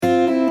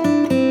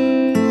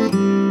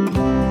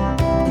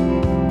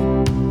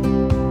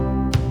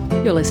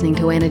You're listening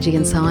to Energy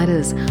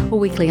Insiders, a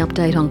weekly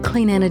update on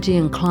clean energy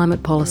and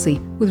climate policy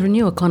with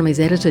Renew Economy's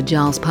editor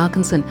Giles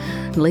Parkinson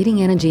and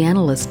leading energy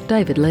analyst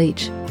David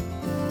Leach.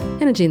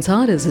 Energy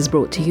Insiders is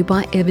brought to you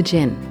by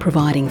Evergen,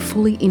 providing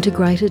fully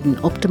integrated and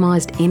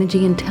optimised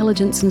energy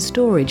intelligence and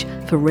storage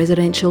for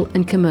residential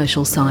and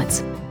commercial sites.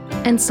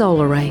 And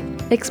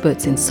SolarAray,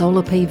 experts in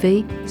solar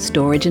PV,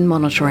 storage and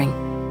monitoring.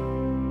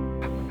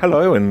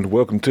 Hello and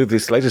welcome to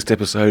this latest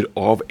episode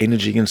of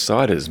Energy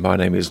Insiders. My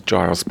name is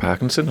Giles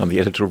Parkinson. I'm the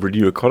editor of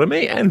Renew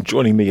Economy, and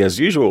joining me as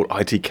usual,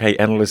 ITK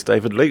analyst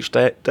David Leach.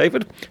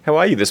 David, how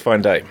are you this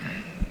fine day?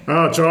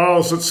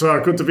 Giles, it's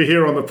good to be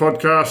here on the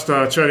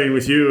podcast chatting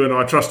with you, and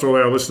I trust all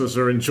our listeners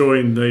are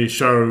enjoying the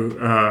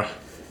show.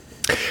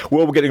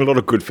 Well, we're getting a lot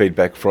of good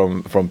feedback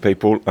from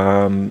people.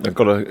 I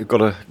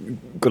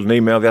got an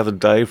email the other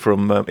day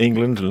from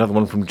England, another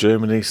one from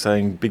Germany,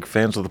 saying big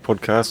fans of the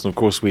podcast. And of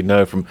course, we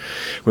know from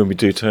when we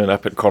do turn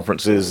up at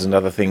conferences and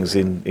other things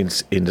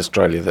in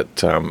Australia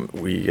that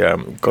we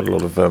got a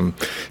lot of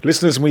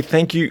listeners, and we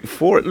thank you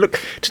for it. Look,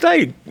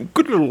 today,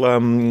 good little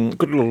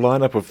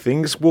lineup of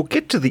things. We'll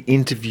get to the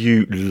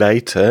interview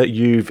later.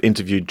 You've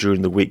interviewed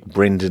during the week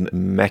Brendan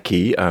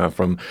Mackey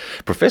from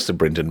Professor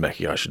Brendan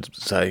Mackey, I should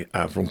say,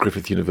 from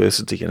Griffith University,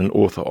 and an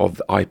author of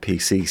the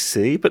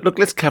IPCC. But look,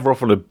 let's cover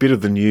off on a bit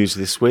of the news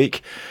this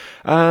week.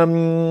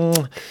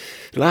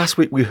 Last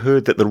week we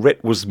heard that the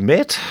RET was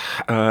met,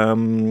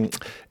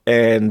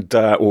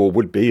 or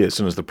would be as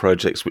soon as the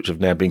projects which have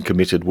now been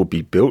committed will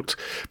be built.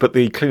 But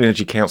the Clean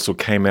Energy Council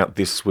came out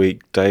this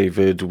week,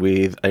 David,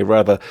 with a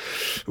rather,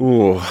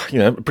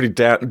 pretty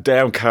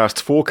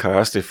downcast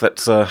forecast, if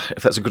that's a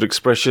good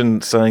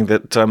expression, saying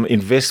that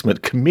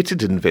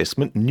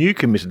new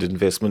committed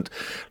investment,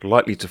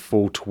 likely to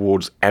fall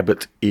towards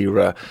Abbott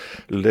era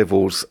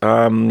levels.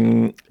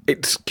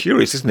 It's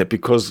curious, isn't it?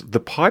 Because the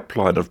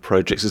pipeline of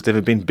projects has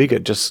never been bigger.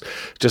 Just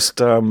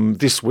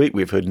this week,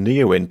 we've heard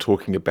Neoen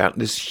talking about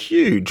this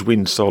huge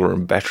wind, solar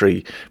and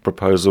battery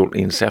proposal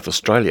in South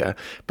Australia.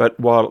 But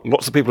while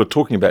lots of people are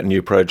talking about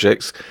new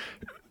projects,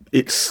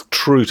 it's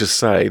true to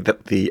say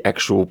that the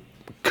actual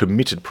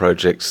committed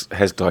projects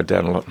has died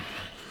down a lot.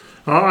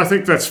 I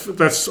think that's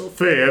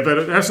fair, but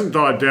it hasn't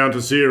died down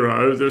to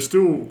zero. There's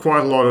still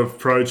quite a lot of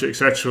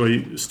projects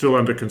actually still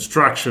under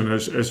construction,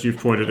 as you've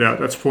pointed out.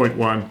 That's point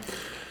one.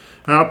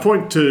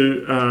 Point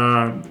two,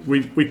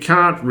 we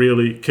can't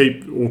really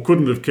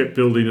couldn't have kept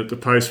building at the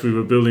pace we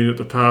were building at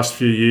the past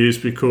few years,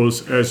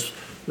 because as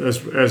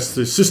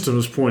the system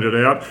has pointed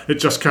out, it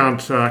just can't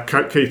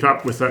keep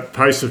up with that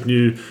pace of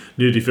new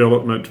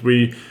development.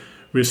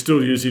 We're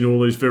still using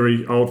all these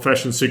very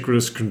old-fashioned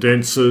synchronous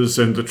condensers,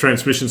 and the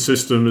transmission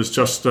system is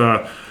just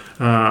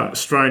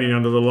straining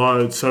under the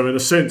load. So in a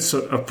sense,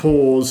 a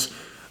pause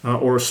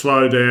or a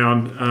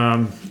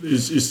slowdown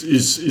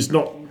is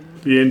not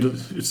the end.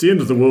 It's the end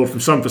of the world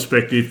from some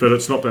perspective, but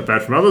it's not that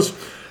bad from others.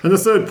 And the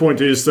third point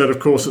is that, of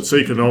course, it's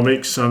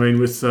economics. I mean,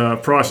 with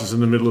prices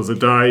in the middle of the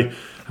day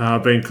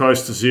being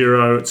close to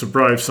zero, it's a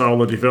brave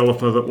solar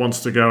developer that wants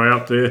to go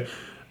out there.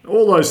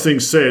 All those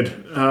things said,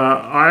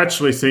 I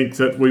actually think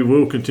that we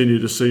will continue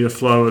to see a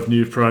flow of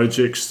new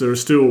projects. There are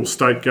still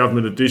state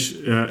government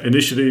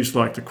initiatives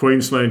like the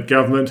Queensland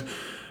government,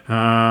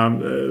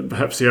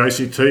 perhaps the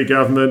ACT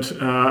government,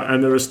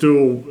 and there are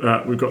still,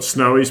 we've got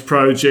Snowy's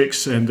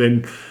projects, and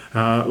then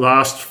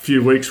last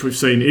few weeks we've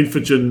seen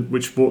Infigen,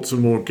 which bought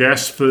some more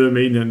gas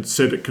firming and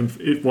said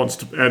it wants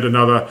to add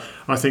another,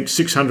 I think,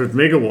 600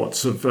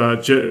 megawatts of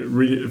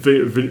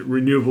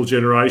renewable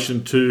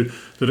generation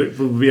that it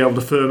will be able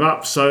to firm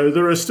up. So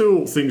there are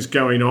still things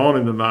going on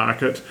in the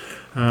market.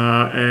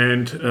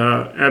 And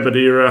Abbott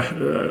era,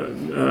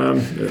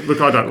 look,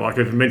 I don't like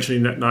even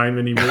mentioning that name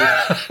anymore.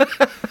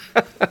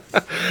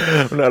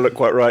 No, look,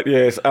 quite right,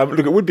 yes. Look,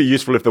 it would be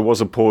useful if there was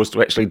a pause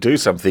to actually do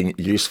something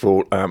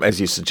useful,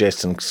 as you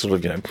suggest, and sort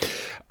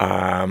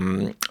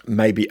of,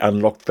 maybe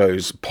unlock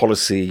those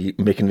policy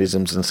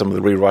mechanisms and some of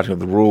the rewriting of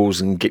the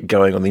rules and get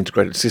going on the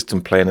integrated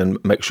system plan and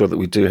make sure that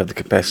we do have the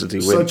capacity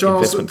when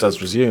investment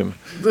does resume.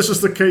 This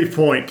is the key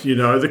point,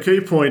 The key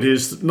point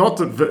is not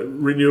that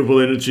renewable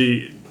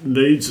energy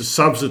needs a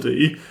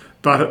subsidy,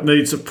 but it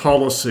needs a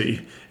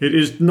policy. It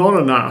is not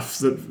enough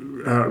that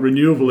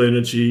renewable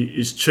energy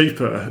is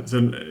cheaper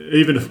than,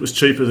 even if it was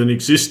cheaper than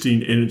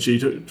existing energy,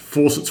 to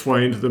force its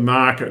way into the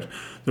market.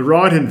 The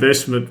right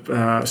investment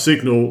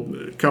signal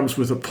comes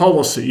with a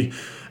policy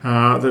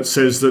that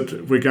says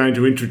that we're going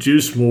to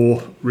introduce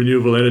more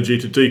renewable energy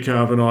to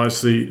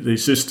decarbonise the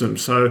system.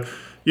 So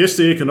yes,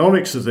 the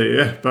economics are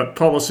there, but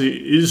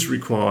policy is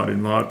required,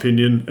 in my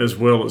opinion, as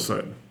well as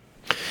that.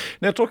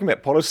 Now, talking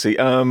about policy,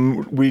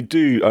 we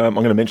do. I'm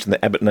going to mention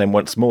the Abbott name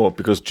once more,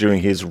 because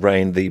during his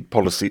reign, the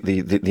policy,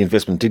 the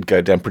investment did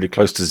go down pretty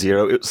close to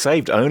zero. It was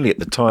saved only at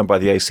the time by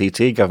the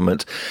ACT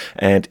government,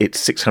 and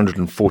it's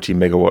 640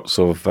 megawatts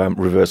of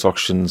reverse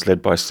auctions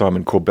led by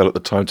Simon Corbell at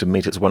the time to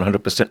meet its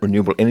 100%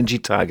 renewable energy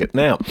target.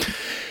 Now,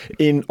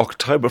 from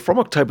October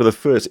the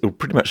 1st, it will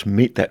pretty much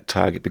meet that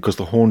target, because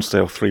the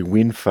Hornsdale 3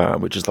 wind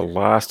farm, which is the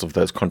last of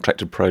those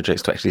contracted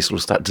projects to actually sort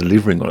of start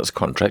delivering on its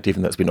contract,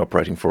 even though it's been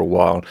operating for a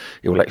while,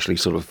 it will actually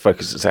actually sort of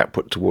focus its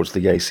output towards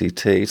the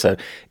ACT. So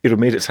it'll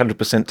meet its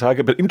 100%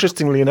 target. But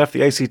interestingly enough,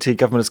 the ACT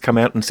government has come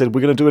out and said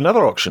we're going to do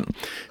another auction.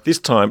 This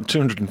time,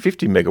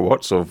 250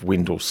 megawatts of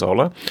wind or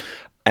solar,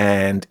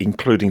 and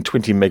including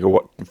 40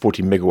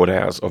 megawatt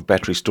hours of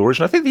battery storage.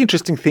 And I think the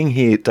interesting thing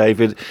here,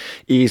 David,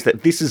 is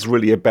that this is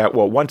really about,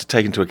 well, one, to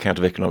take into account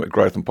of economic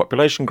growth and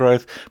population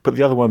growth, but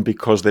the other one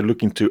because they're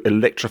looking to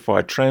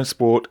electrify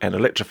transport and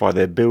electrify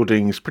their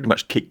buildings, pretty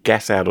much kick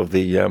gas out of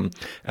the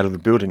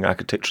building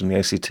architecture in the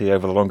ACT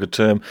over the longer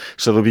term.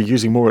 So they'll be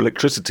using more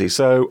electricity.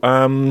 So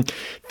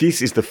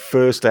this is the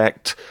first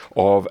act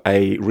of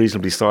a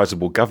reasonably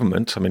sizable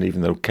government. I mean,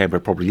 even though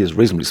Canberra probably is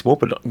reasonably small,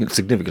 but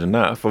significant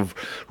enough, of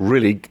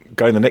really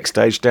going the next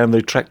stage down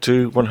the track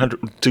to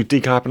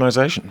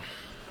decarbonisation.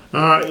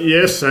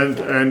 Yes,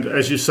 and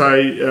as you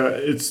say,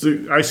 it's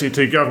the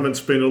ACT government's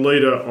been a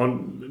leader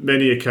on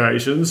many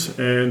occasions,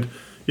 and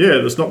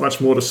there's not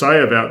much more to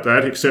say about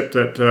that, except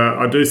that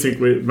I do think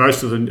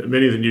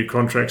many of the new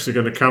contracts are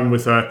going to come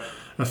with a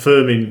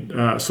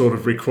firming sort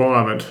of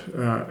requirement.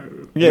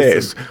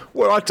 Yes,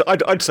 well,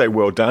 I'd say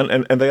well done,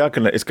 and they are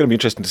going to. It's going to be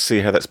interesting to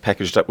see how that's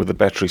packaged up with the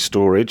battery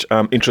storage.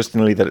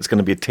 Interestingly, that it's going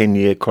to be a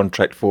 10-year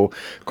contract for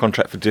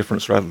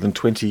difference rather than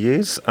 20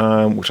 years,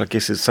 which I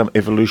guess is some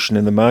evolution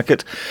in the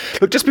market.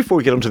 Look, just before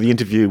we get onto the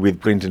interview with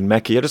Brendan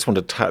Mackey, I just want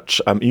to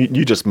touch.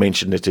 You just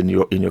mentioned it in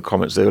your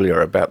comments earlier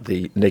about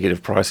the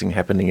negative pricing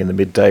happening in the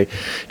midday.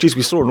 Geez,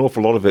 we saw an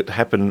awful lot of it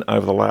happen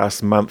over the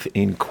last month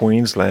in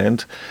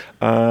Queensland.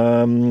 What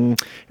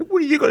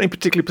have you got any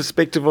particular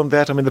perspective on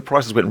that? I mean, the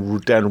prices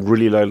went down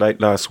really low late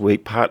last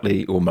week,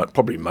 partly or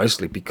probably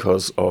mostly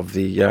because of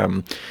the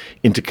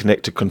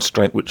interconnector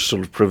constraint, which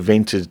sort of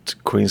prevented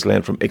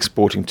Queensland from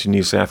exporting to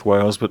New South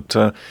Wales. But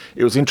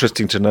it was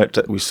interesting to note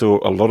that we saw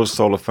a lot of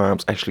solar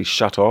farms actually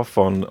shut off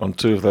on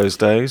 2 of those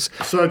days.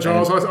 So,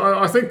 Giles,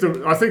 I think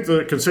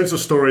the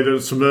consensus story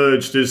that's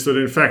emerged is that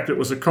in fact it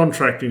was a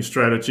contracting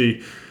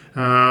strategy.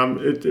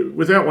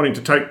 Without wanting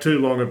to take too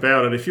long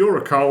about it, if you're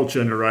a coal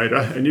generator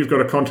and you've got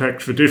a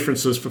contract for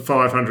differences for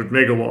 500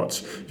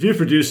 megawatts, if you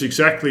produce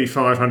exactly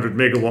 500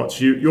 megawatts,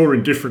 you're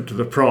indifferent to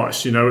the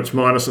price. It's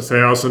minus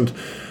 1,000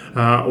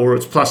 or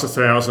it's plus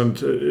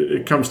 1,000.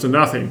 It comes to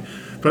nothing.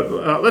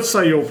 But let's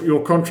say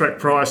your contract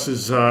price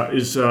is I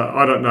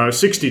don't know,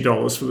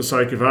 $60 for the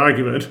sake of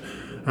argument,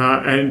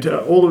 and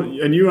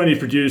you only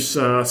produce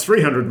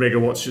 300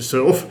 megawatts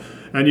yourself.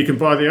 And you can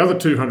buy the other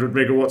 200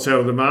 megawatts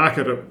out of the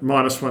market at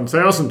minus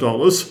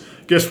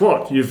 $1,000, guess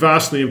what? You've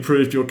vastly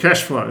improved your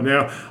cash flow.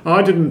 Now,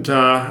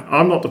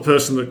 I'm not the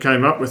person that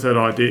came up with that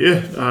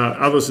idea.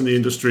 Others in the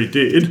industry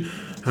did.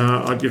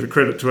 I'd give a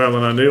credit to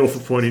Alan O'Neill for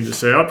pointing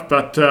this out.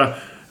 But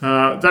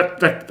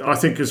that I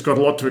think has got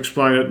a lot to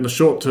explain it in the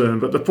short term.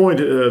 But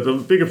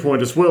the bigger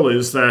point as well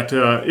is that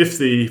if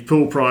the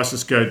pool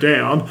prices go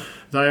down,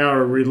 they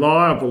are a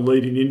reliable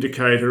leading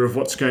indicator of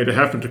what's going to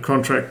happen to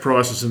contract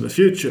prices in the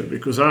future.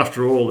 Because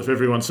after all, if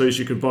everyone sees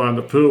you can buy on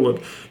the pool at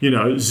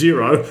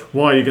zero,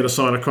 why are you going to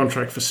sign a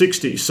contract for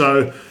 60?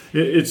 So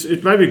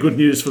it may be good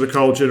news for the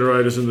coal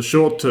generators in the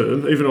short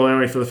term, even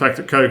allowing for the fact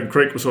that Kogan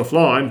Creek was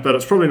offline, but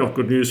it's probably not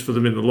good news for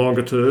them in the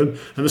longer term.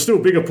 And the still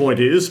bigger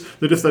point is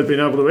that if they've been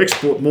able to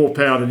export more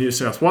power to New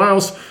South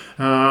Wales,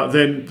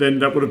 then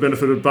that would have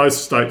benefited both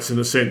states in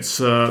a sense.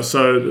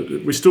 So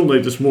we still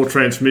need this more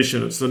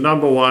transmission. It's the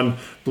number one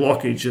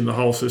blockage in the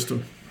whole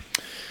system.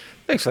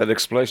 Thanks for that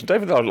explanation,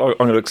 David. I'm going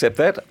to accept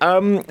that.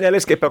 Now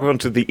let's get back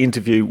onto the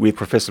interview with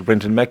Professor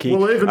Brendan Mackey.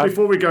 Well, even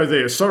before we go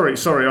there, sorry,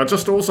 I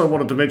just also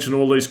wanted to mention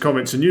all these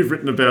comments, and you've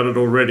written about it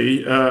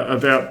already,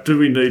 about do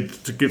we need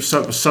to give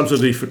some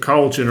subsidy for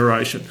coal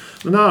generation?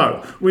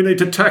 No, we need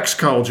to tax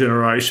coal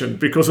generation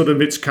because it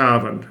emits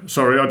carbon.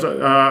 Sorry,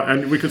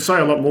 and we could say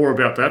a lot more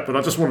about that, but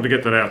I just wanted to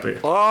get that out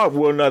there. Oh,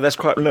 well, no, that's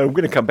quite... No, we're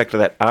going to come back to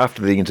that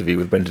after the interview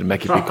with Brendan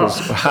Mackey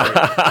because...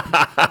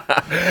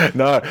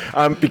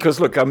 because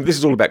look, this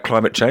is all about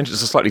climate change.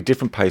 It's a slightly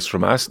different pace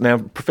from us. Now,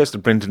 Professor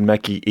Brendan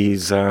Mackey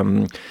is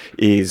from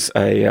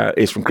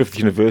Griffith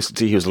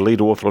University. He was a lead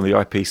author on the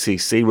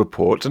IPCC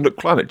report. And look,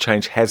 climate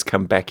change has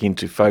come back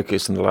into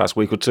focus in the last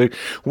week or two.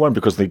 One,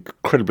 because of the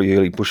incredibly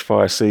early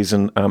bushfire season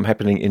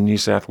happening in New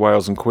South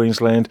Wales and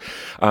Queensland.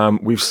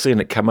 We've seen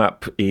it come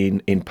up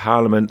in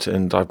Parliament,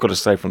 and I've got to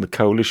say from the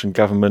coalition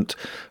government,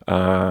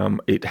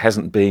 it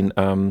hasn't been...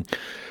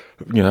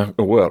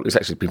 well, it's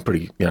actually been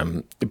pretty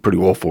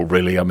awful,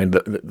 really. I mean,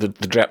 the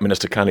drought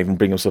minister can't even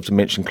bring himself to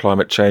mention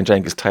climate change.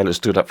 Angus Taylor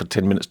stood up for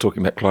 10 minutes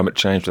talking about climate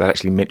change without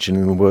actually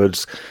mentioning the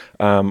words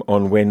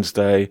on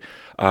Wednesday.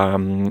 They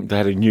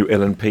had a new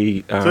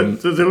LNP.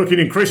 They're looking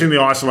increasingly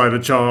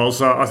isolated,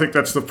 Charles. I think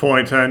that's the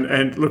point.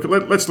 And look,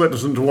 let's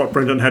listen to what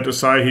Brendan had to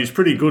say. He's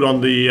pretty good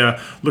on the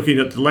looking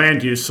at the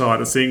land use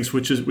side of things,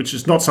 which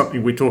is not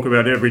something we talk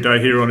about every day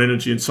here on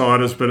Energy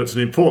Insiders, but it's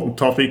an important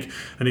topic.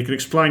 And he can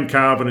explain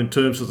carbon in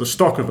terms of the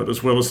stock of it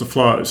as well as the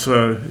flow.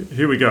 So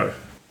here we go.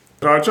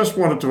 I just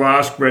wanted to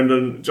ask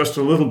Brendan just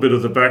a little bit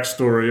of the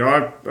backstory.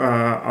 I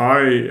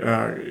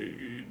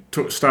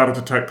started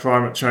to take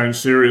climate change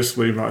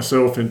seriously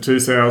myself in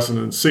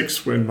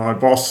 2006 when my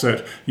boss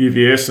at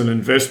UBS, an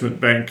investment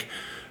bank,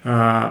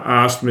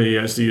 asked me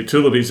as the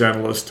utilities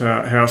analyst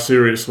how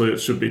seriously it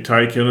should be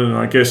taken. And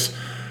I guess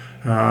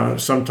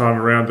sometime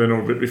around then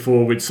or a bit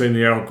before, we'd seen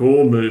the Al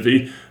Gore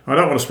movie. I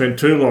don't want to spend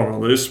too long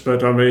on this,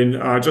 but I mean,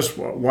 I just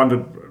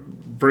wondered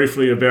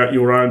briefly about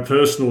your own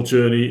personal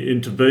journey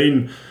into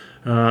being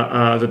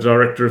the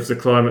director of the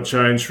Climate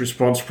Change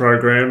Response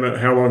Program,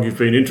 how long you've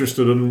been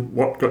interested and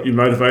what got you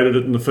motivated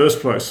in the first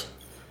place.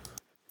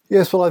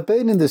 Yes, well, I've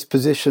been in this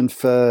position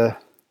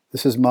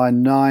this is my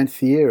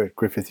 9th year at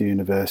Griffith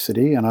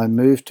University, and I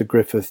moved to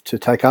Griffith to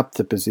take up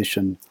the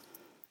position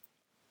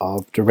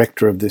of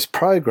director of this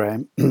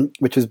program,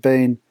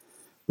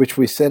 which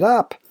we set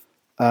up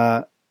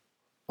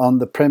on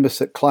the premise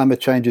that climate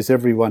change is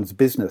everyone's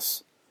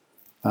business.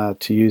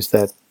 To use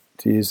that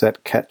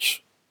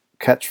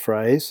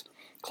catchphrase,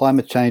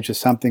 climate change is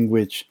something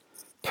which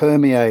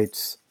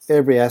permeates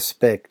every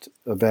aspect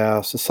of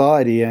our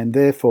society and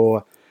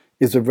therefore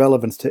is of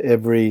relevance to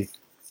every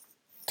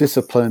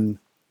discipline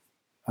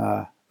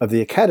of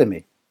the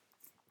academy.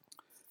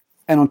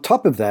 And on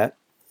top of that,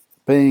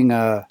 being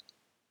what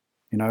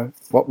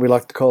we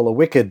like to call a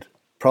wicked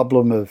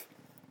problem of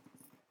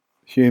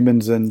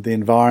humans and the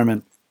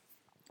environment,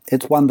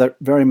 it's one that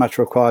very much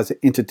requires an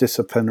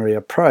interdisciplinary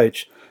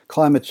approach.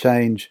 Climate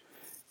change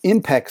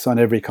impacts on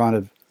every kind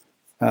of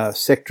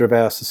sector of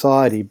our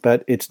society,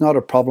 but it's not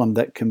a problem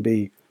that can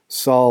be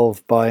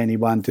solved by any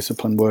one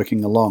discipline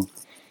working alone.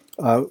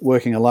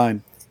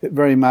 It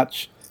very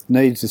much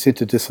needs this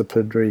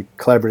interdisciplinary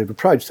collaborative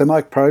approach. So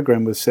my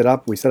program was set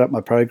up. We set up my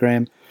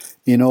program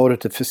in order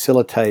to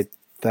facilitate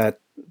that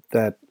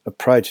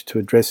approach to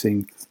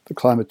addressing the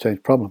climate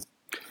change problem.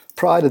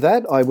 Prior to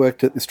that, I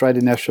worked at the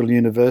Australian National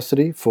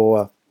University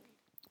for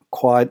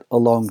quite a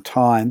long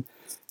time,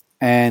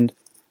 and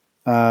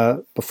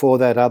before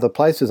that, other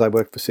places. I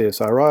worked for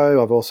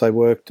CSIRO. I've also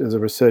worked as a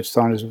research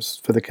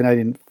scientist for the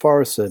Canadian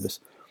Forest Service.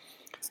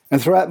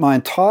 And throughout my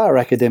entire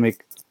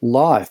academic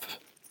life,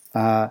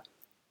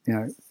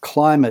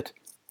 climate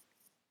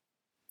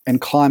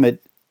and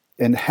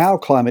how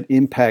climate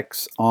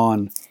impacts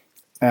on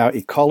our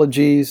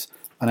ecologies,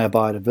 on our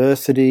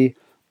biodiversity,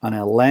 on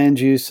our land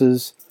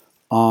uses,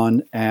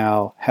 on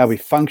how we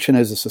function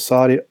as a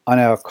society, on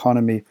our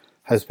economy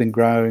has been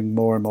growing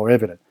more and more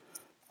evident.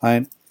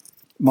 And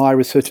my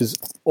research has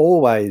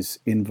always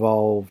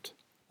involved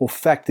or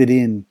factored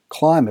in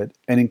climate,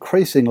 and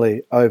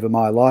increasingly over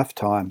my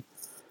lifetime,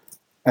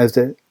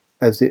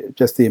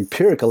 just the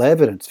empirical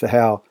evidence for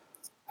how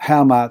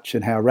much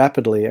and how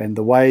rapidly and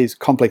the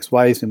complex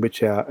ways in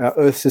which our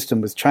Earth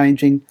system was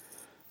changing,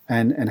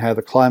 and how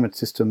the climate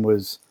system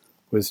was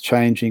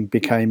changing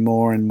became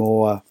more and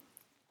more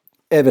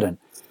evident.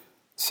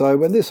 So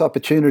when this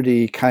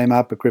opportunity came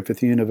up at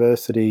Griffith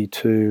University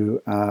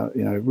to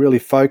really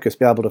be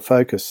able to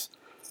focus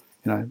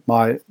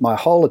my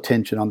whole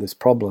attention on this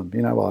problem,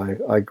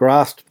 I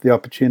grasped the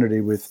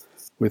opportunity with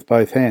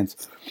both hands.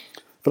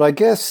 But I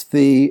guess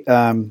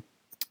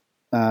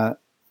I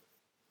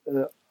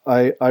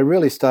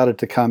really started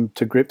to come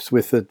to grips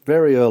with it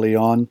very early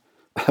on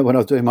when I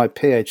was doing my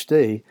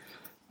PhD,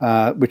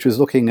 which was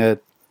looking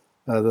at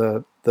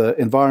the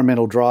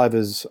environmental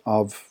drivers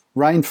of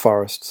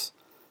rainforests,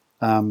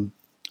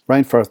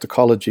 rainforest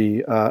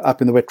ecology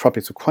up in the wet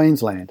tropics of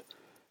Queensland,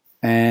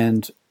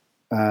 and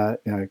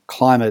the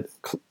climatic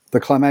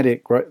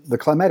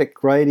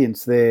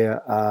gradients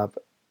there are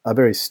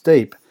very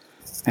steep,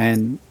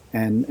 and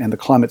the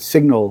climate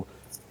signal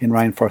in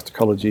rainforest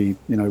ecology,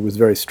 was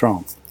very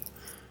strong.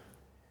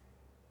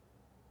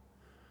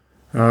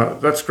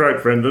 That's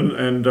great, Brendan,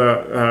 and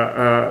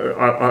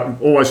I'm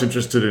always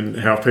interested in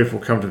how people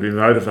come to be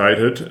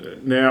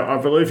motivated. Now, I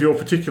believe your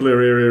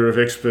particular area of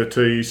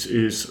expertise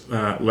is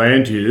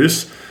land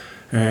use,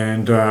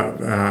 and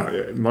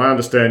my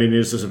understanding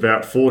is there's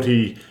about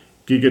 40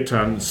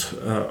 gigatons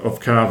of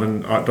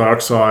carbon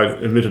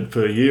dioxide emitted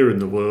per year in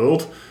the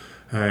world,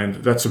 and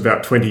that's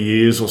about 20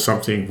 years or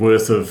something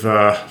worth of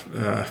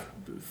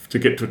to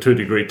get to a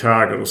 2-degree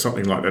target or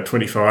something like that,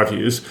 25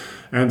 years.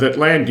 And that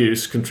land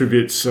use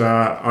contributes, 10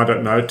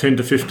 to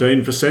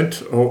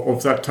 15%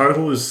 of that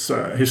total.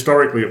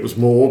 Historically it was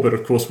more, but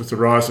of course with the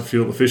rise of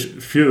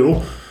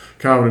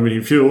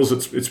carbon-emitting fuels,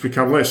 it's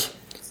become less.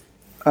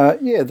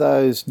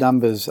 Those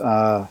numbers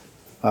are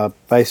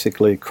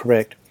basically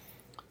correct.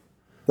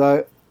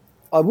 Though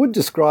I would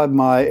describe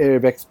my area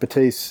of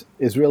expertise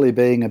as really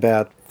being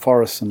about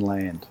forests and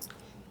land.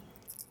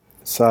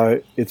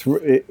 So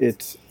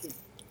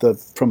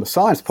from a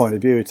science point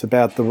of view, it's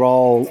about the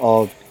role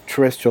of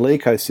terrestrial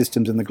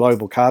ecosystems in the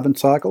global carbon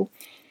cycle,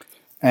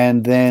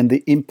 and then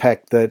the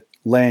impact that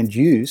land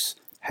use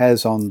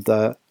has on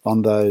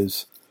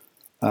those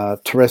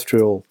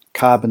terrestrial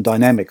carbon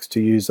dynamics,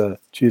 to use a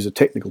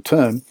technical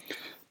term.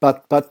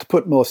 But to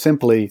put more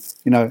simply,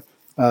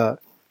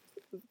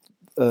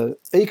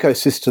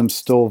 ecosystems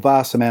store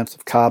vast amounts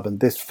of carbon.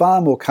 There's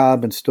far more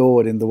carbon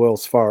stored in the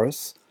world's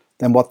forests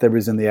than what there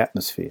is in the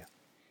atmosphere.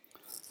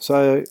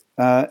 So,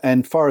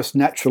 and forests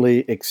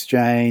naturally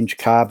exchange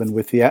carbon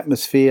with the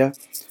atmosphere,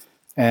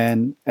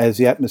 and as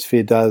the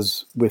atmosphere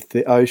does with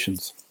the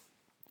oceans.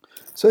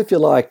 So if you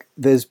like,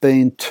 there's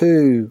been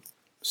two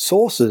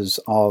sources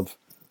of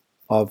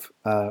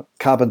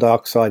carbon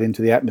dioxide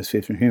into the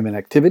atmosphere from human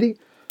activity.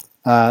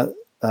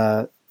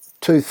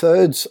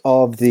 2/3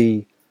 of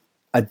the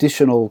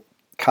additional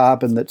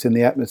carbon that's in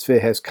the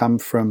atmosphere has come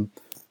from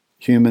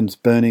humans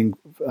burning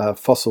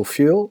fossil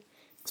fuel,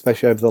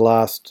 especially over the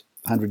last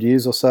 100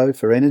 years or so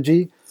for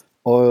energy,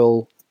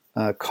 oil,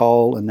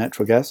 coal and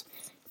natural gas.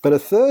 But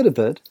 1/3 of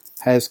it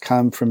has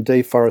come from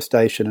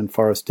deforestation and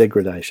forest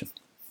degradation.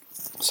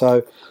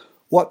 So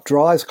what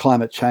drives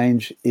climate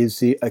change is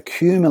the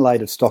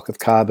accumulated stock of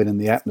carbon in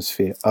the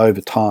atmosphere over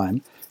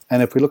time.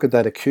 And if we look at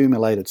that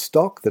accumulated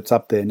stock that's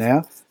up there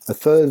now, a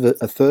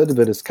third of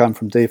it has come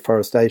from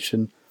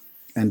deforestation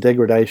and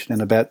degradation,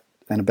 and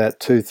about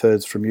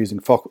 2/3 from using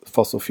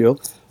fossil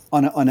fuel.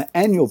 On an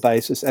annual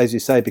basis, as you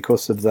say,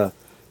 because of the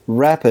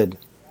rapid,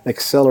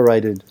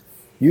 accelerated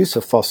use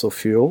of fossil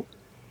fuel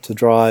to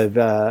drive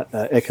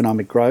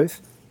economic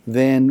growth,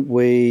 then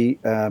we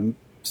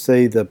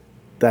see that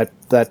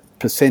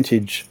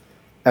percentage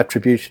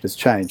attribution has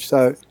changed.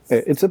 So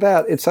it's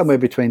somewhere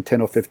between 10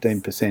 or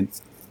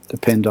 15%,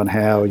 depend on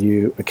how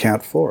you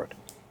account for it.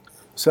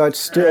 So it's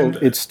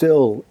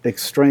still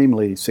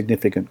extremely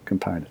significant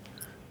component.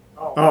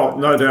 Oh,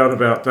 no doubt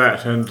about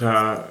that. And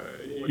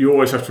you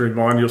always have to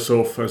remind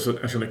yourself as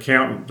an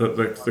accountant that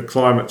the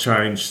climate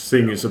change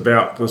thing is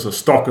about, there's a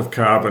stock of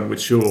carbon,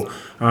 which your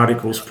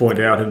articles point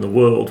out in the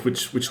world,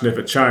 which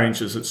never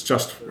changes. It's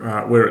just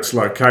where it's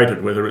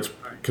located, whether it's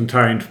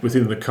contained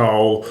within the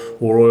coal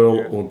or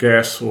oil or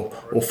gas or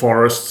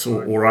forests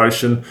or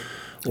ocean.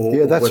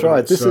 Yeah, that's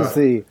right. This is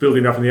the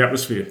building up in the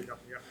atmosphere.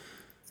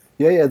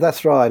 Yeah,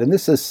 that's right. And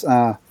this is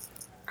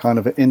kind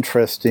of an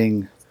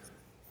interesting,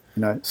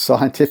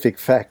 scientific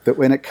fact that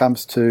when it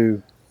comes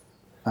to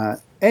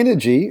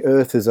energy,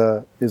 Earth is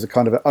a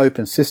kind of an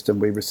open system.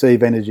 We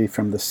receive energy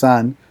from the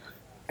sun,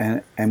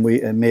 and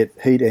we emit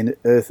heat.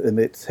 Earth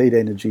emits heat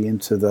energy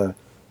into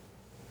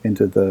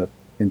the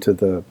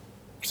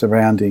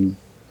surrounding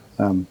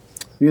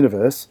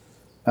universe,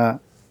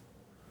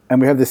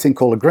 and we have this thing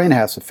called a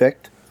greenhouse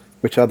effect,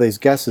 which are these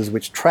gases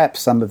which trap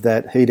some of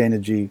that heat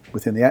energy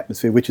within the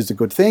atmosphere, which is a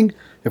good thing.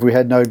 If we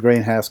had no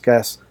greenhouse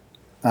gas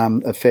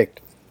effect,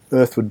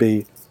 Earth would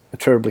be a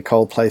terribly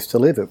cold place to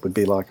live. It would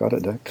be like, I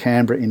don't know,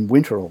 Canberra in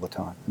winter all the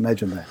time.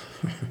 Imagine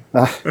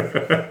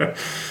that.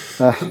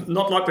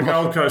 Not like the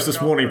Gold Coast this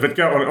morning, but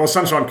go on, or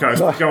Sunshine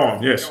Coast, but go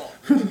on, yes.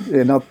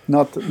 Yeah, not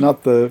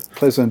the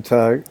pleasant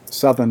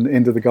southern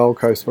end of the Gold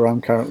Coast where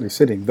I'm currently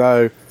sitting,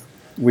 though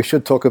we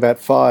should talk about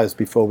fires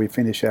before we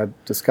finish our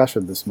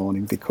discussion this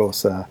morning,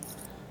 because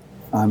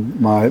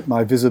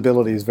my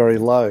visibility is very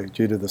low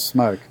due to the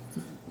smoke.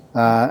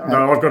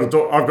 No, I've got a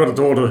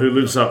daughter who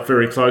lives up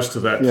very close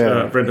to that,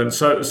 yeah. Brendan.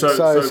 So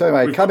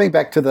mate, coming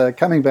back to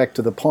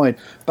the point.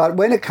 But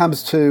when it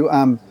comes to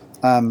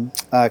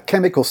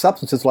chemical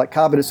substances like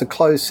carbon, it's a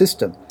closed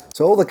system.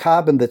 So all the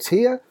carbon that's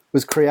here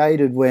was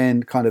created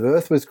when kind of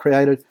Earth was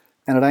created,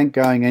 and it ain't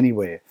going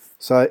anywhere.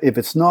 So if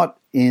it's not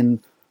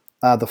in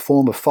the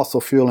form of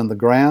fossil fuel in the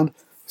ground,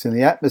 it's in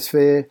the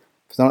atmosphere.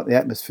 If it's not in the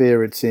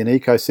atmosphere, it's in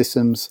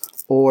ecosystems,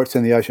 or it's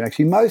in the ocean.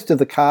 Actually, most of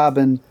the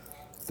carbon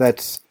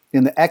that's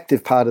in the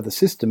active part of the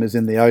system is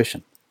in the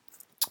ocean.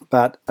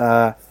 But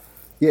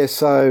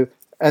so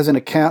as an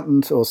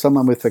accountant or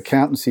someone with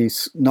accountancy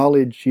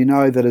knowledge, you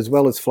know that as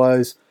well as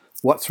flows,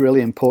 what's really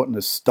important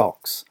is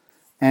stocks.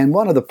 And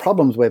one of the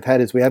problems we've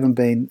had is we haven't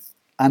been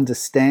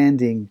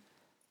understanding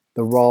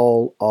the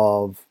role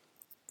of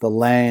the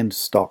land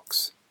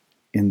stocks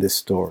in this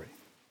story.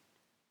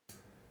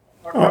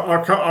 So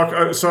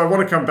I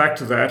want to come back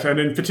to that,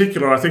 and in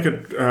particular, I think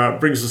it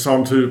brings us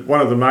on to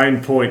one of the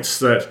main points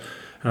that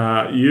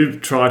you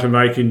try to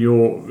make in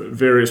your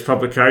various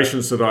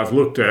publications that I've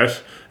looked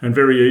at, and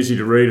very easy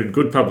to read, and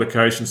good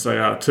publications they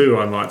are too,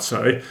 I might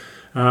say.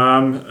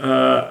 And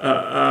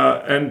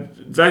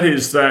that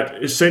is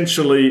that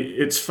essentially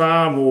it's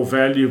far more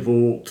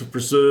valuable to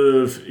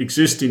preserve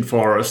existing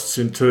forests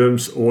and to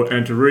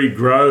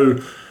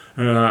regrow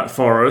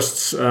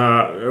forests,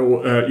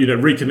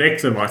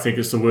 reconnect them, I think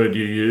is the word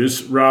you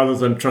use, rather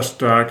than just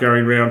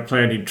going around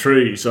planting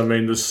trees. I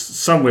mean, there's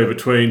somewhere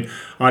between,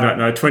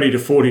 20 to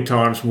 40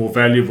 times more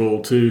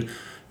valuable to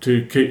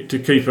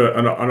keep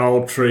an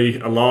old tree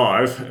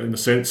alive, in a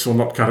sense, or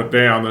not cut it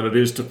down, than it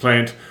is to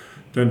plant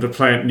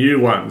new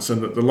ones,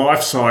 and that the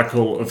life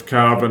cycle of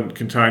carbon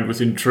contained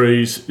within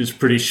trees is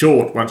pretty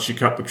short once you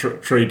cut the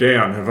tree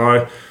down. Have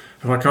I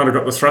kind of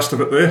got the thrust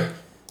of it there?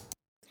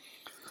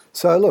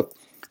 So look,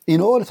 in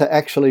order to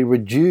actually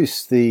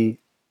reduce the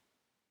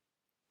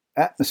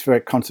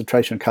atmospheric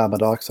concentration of carbon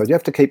dioxide, you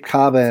have to keep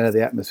carbon out of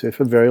the atmosphere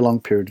for a very long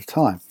period of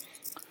time.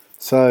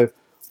 So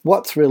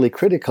what's really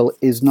critical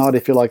is not,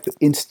 if you like, the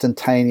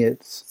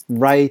instantaneous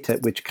rate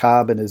at which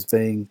carbon is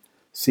being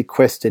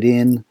sequestered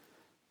into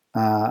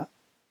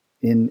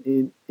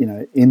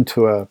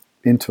a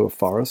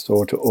forest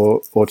or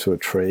to a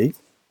tree.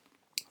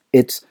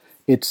 It's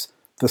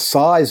the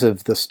size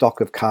of the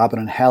stock of carbon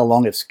and how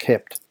long it's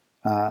kept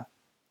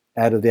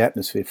out of the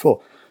atmosphere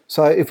for.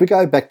 So if we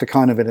go back to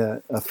kind of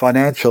a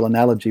financial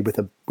analogy with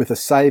a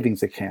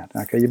savings account,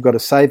 okay, you've got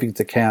a savings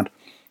account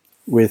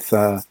with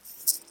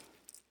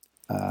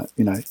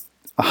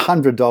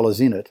 $100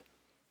 in it,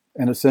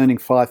 and it's earning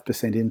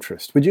 5%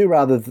 interest. Would you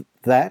rather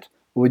that,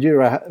 or would you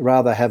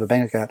rather have a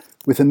bank account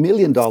with $1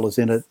 million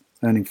in it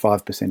earning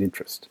 5%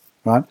 interest,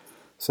 right?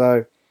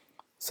 So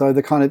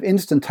the kind of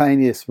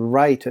instantaneous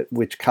rate at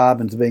which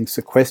carbon's being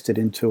sequestered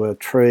into a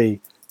tree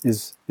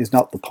is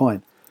not the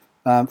point.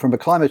 From a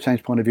climate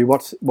change point of view,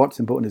 what's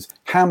important is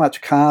how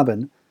much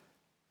carbon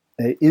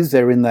is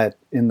there in that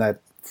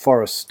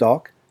forest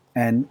stock,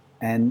 and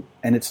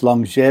its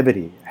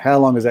longevity. How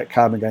long is that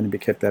carbon going to be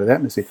kept out of the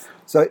atmosphere?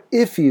 So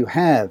if you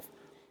have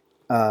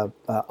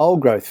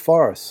old growth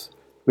forests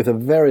with a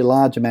very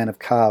large amount of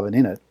carbon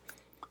in it,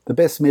 the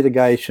best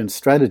mitigation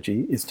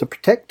strategy is to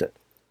protect it,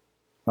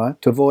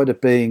 right? To avoid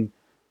it being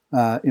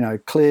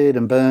cleared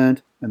and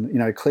burned,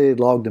 and cleared,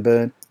 logged and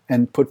burned,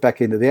 and put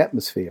back into the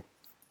atmosphere.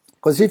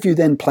 Because if you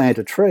then plant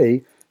a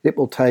tree, it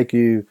will take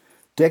you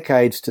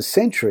decades to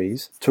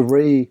centuries to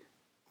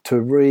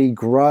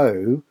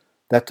regrow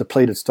that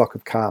depleted stock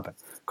of carbon.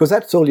 Because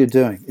that's all you're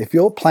doing. If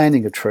you're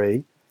planting a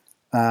tree,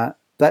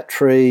 that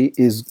tree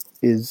is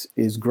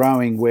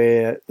growing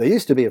where there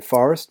used to be a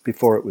forest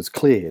before it was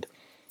cleared.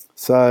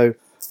 So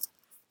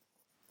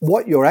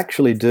what you're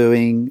actually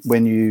doing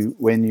when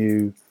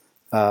you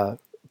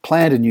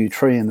plant a new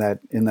tree in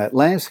that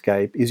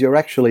landscape is you're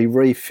actually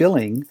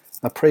refilling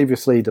a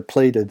previously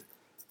depleted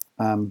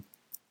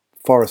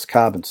forest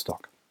carbon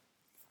stock.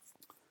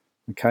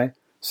 Okay,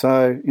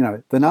 so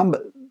the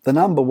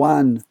number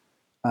one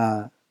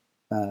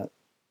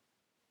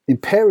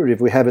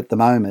imperative we have at the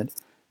moment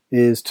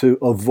is to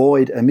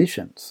avoid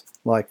emissions.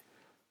 Like,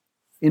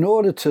 in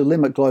order to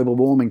limit global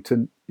warming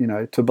to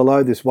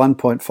below this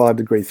 1.5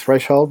 degree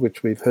threshold,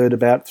 which we've heard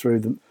about through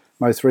the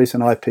most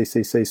recent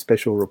IPCC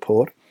special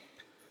report,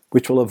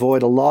 which will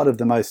avoid a lot of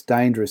the most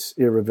dangerous,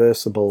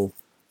 irreversible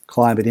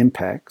climate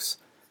impacts,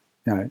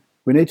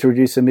 we need to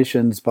reduce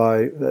emissions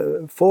by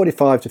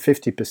 45 to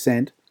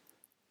 50%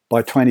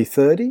 by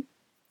 2030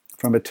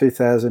 from a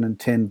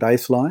 2010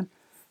 baseline,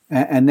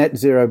 and net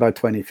zero by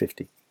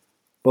 2050.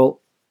 Well,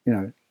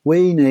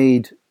 we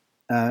need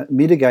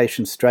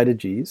mitigation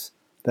strategies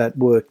that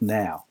work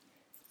now.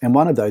 And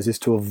one of those is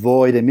to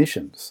avoid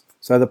emissions.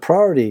 So the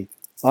priority,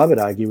 I would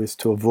argue, is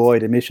to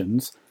avoid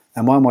emissions.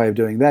 And one way of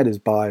doing that is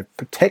by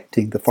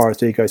protecting the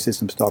forest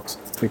ecosystem stocks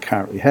we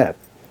currently have.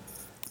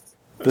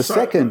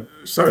 Sorry,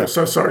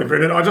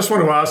 Brendan. I just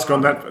want to ask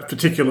on that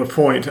particular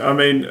point. I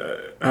mean,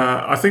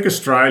 I think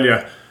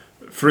Australia,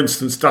 for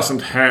instance,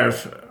 doesn't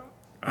have,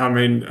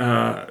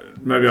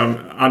 maybe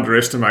I'm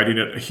underestimating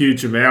it, a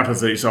huge amount of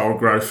these old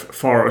growth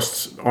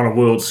forests on a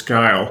world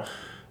scale.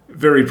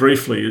 Very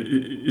briefly,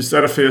 is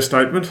that a fair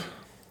statement?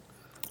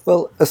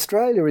 Well,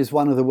 Australia is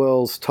one of the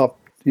world's top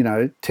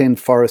 10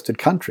 forested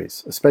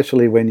countries,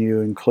 especially when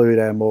you include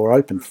our more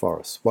open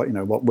forests,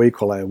 what we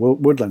call our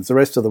woodlands. The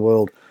rest of the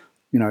world,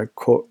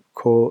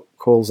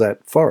 calls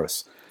that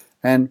forests.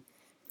 And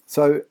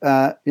so,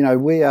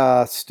 we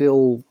are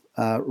still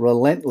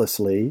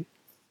relentlessly,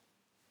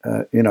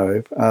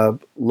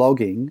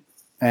 logging,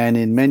 and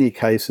in many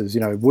cases,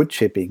 wood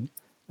chipping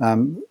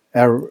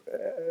our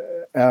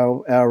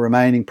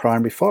remaining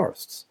primary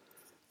forests.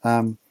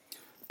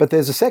 But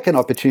there's a second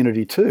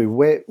opportunity too,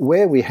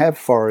 where we have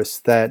forests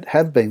that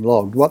have been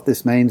logged. What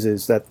this means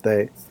is that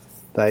they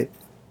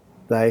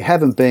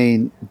haven't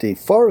been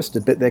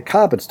deforested, but their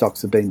carbon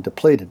stocks have been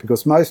depleted,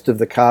 because most of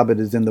the carbon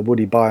is in the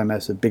woody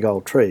biomass of big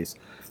old trees.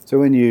 So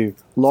when you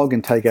log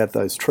and take out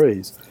those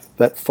trees,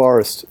 that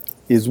forest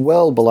is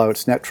well below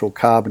its natural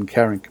carbon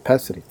carrying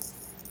capacity.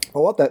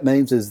 Well, what that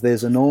means is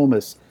there's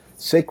enormous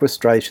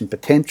sequestration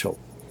potential.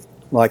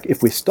 Like,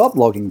 if we stop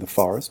logging the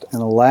forest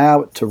and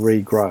allow it to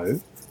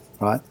regrow,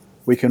 right,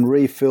 we can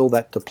refill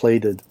that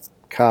depleted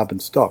carbon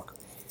stock.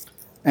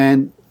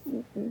 And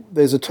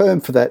there's a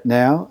term for that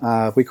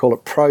now. We call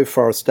it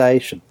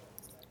proforestation.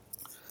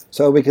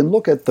 So we can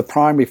look at the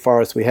primary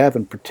forest we have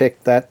and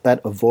protect that. That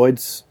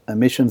avoids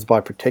emissions by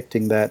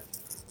protecting that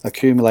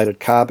accumulated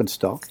carbon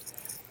stock.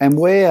 And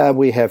where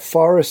we have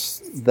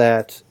forests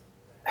that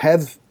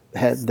have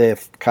had their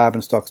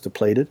carbon stocks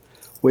depleted,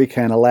 we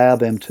can allow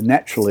them to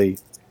naturally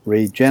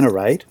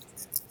regenerate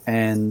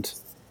and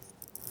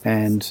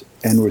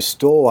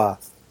restore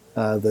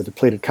the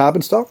depleted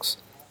carbon stocks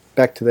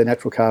back to their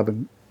natural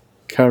carbon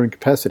carrying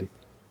capacity.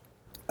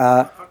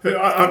 I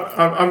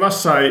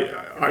must say,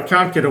 I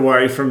can't get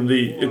away from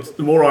the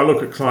more I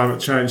look at climate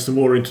change, the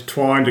more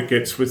intertwined it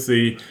gets with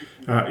the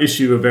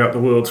issue about the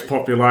world's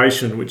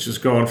population, which has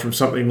gone from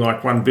something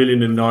like 1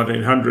 billion in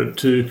 1900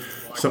 to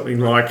something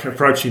like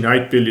approaching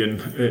 8 billion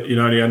in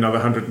only another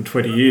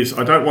 120 years.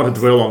 I don't want to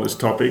dwell on this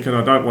topic, and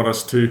I don't want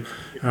us to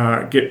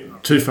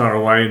get too far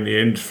away in the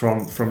end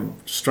from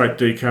straight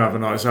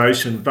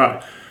decarbonisation.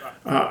 But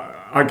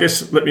I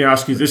guess let me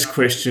ask you this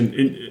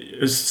question.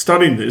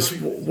 Studying this,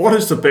 what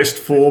is the best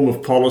form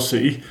of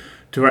policy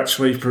to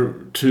actually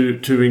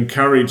to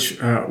encourage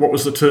what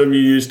was the term you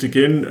used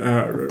again?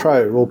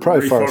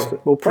 Pro-forestation.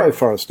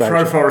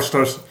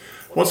 Pro-forestation.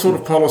 What sort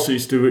of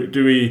policies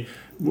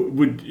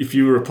would if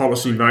you were a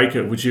policy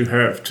maker, would you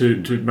have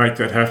to make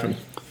that happen?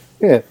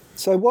 Yeah.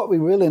 So what we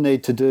really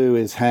need to do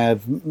is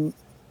have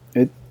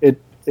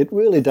it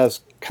really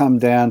does come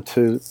down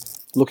to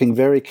looking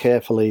very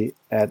carefully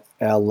at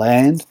our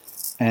land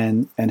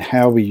and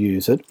how we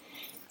use it,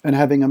 and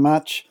having a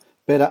much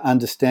better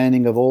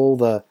understanding of all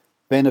the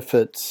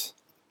benefits.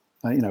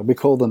 We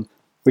call them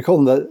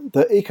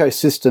the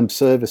ecosystem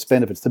service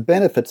benefits, the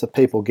benefits that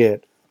people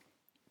get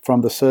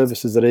from the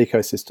services that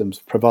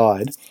ecosystems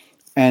provide,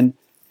 and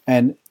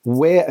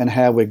where and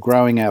how we're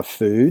growing our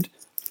food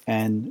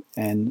and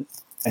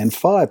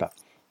fibre.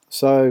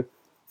 So,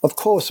 of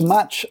course,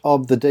 much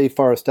of the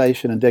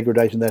deforestation and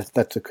degradation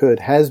that's occurred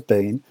has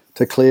been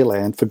to clear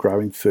land for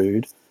growing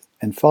food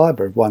and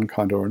fibre of one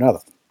kind or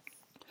another.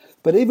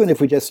 But even if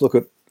we just look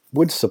at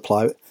wood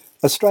supply,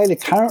 Australia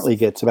currently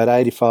gets about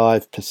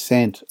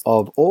 85%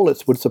 of all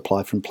its wood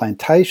supply from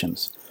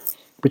plantations,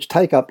 which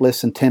take up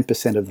less than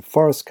 10% of the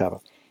forest cover.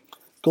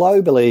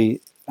 Globally,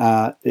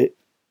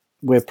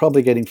 we're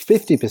probably getting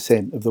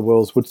 50% of the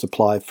world's wood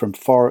supply from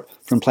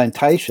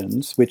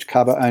plantations, which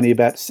cover only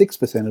about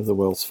 6% of the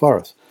world's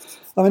forest.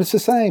 I mean, it's the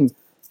same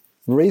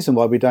reason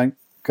why we don't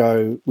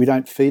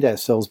feed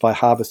ourselves by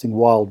harvesting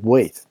wild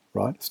wheat,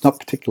 right? It's not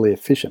particularly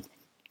efficient.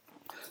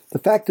 The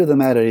fact of the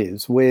matter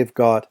is, we've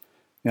got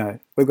an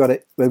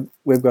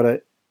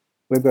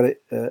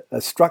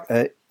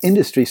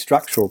industry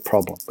structural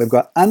problem. We've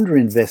got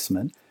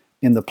underinvestment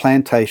in the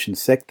plantation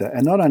sector,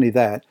 and not only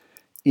that,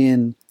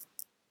 in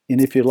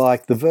if you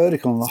like, the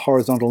vertical and the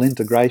horizontal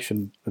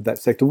integration of that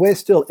sector. We're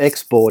still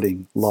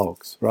exporting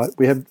logs, right?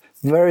 We have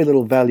very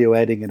little value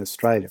adding in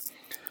Australia.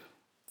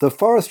 The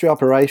forestry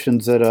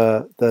operations that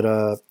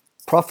are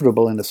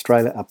profitable in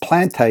Australia are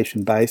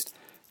plantation based,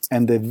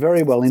 and they're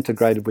very well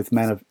integrated with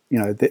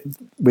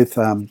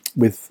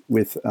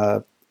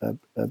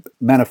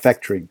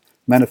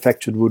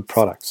manufactured wood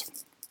products.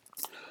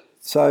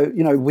 So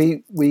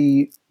we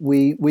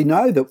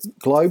know that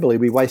globally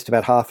we waste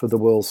about half of the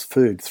world's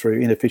food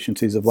through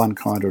inefficiencies of one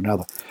kind or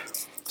another.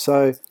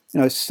 So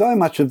so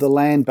much of the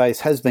land base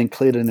has been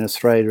cleared in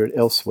Australia and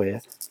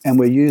elsewhere, and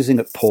we're using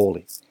it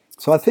poorly.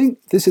 So I think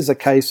this is a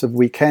case of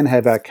we can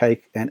have our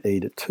cake and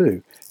eat it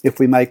too if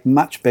we make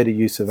much better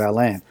use of our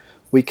land.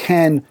 We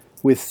can,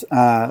 with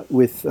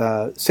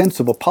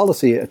sensible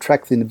policy,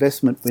 attract the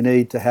investment we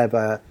need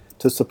to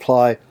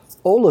supply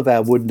all of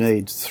our wood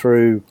needs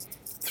through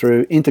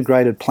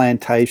integrated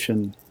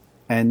plantation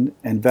and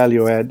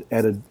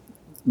value-added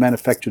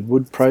manufactured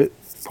wood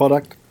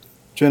product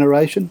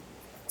generation.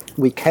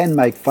 We can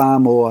make far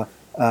more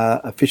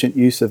efficient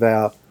use of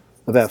our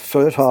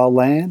fertile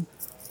land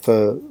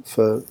for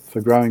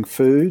growing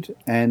food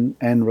and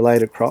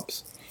related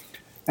crops,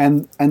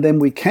 and then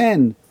we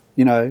can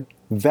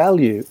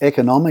value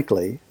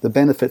economically the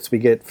benefits we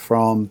get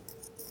from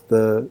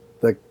the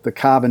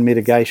carbon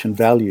mitigation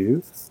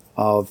value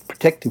of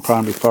protecting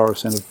primary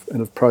forests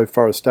and of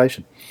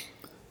pro-forestation.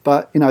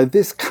 But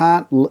this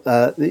can't.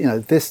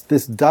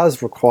 This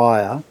does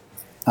require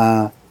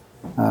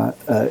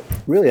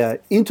really an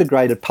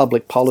integrated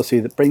public policy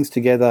that brings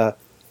together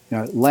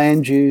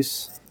land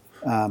use,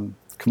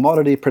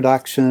 commodity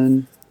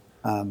production,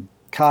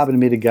 carbon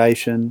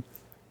mitigation,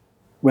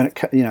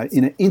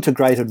 in an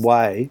integrated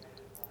way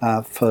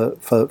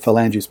for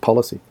land use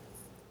policy.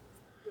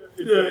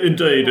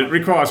 Indeed, it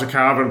requires a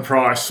carbon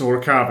price or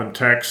a carbon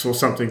tax or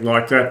something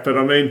like that. But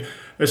I mean,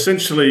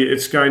 essentially,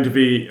 it's going to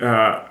be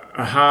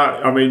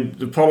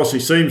the policy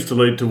seems to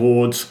lead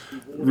towards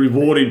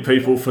rewarding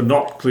people for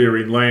not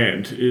clearing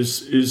land,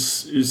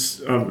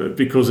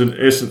 because in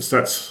essence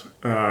that's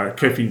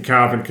keeping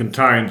carbon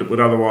contained that would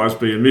otherwise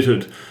be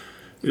emitted.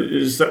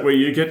 Is that where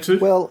you get to?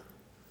 Well,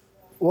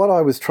 what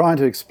I was trying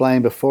to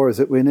explain before is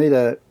that we need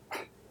an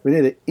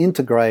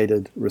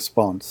integrated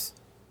response.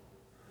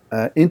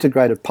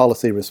 Integrated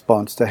policy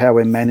response to how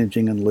we're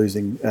managing and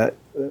using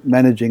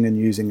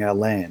our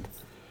land.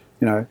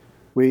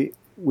 We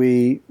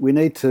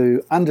need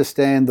to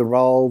understand the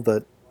role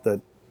that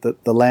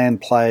the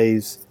land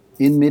plays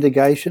in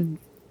mitigation,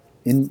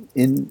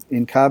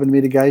 in carbon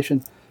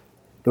mitigation,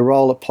 the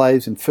role it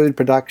plays in food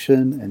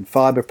production and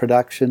fibre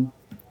production,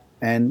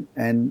 and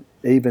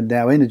even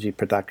now energy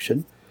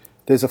production.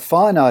 There's a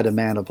finite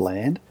amount of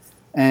land,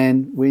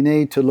 and we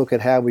need to look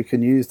at how we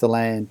can use the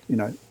land,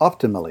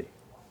 optimally.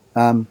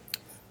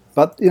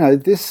 But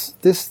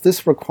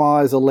this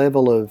requires a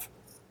level of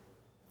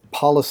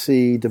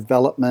policy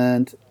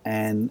development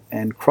and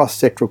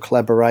cross-sectoral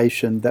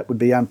collaboration that would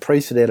be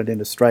unprecedented in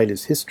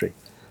Australia's history.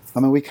 I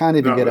mean, we can't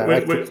even get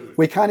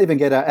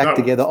our act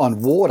together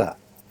on water,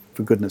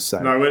 for goodness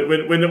sake. No,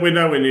 we're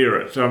nowhere near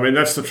it. I mean,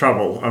 that's the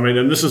trouble. I mean,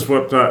 and this is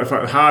what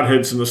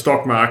hardheads in the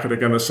stock market are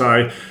going to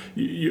say.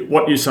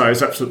 What you say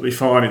is absolutely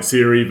fine in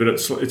theory, but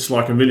it's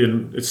like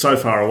it's so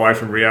far away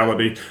from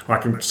reality, I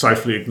can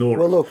safely ignore it.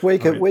 Well, look,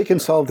 we can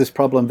solve this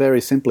problem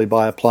very simply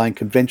by applying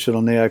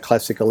conventional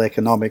neoclassical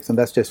economics, and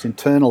that's just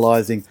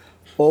internalising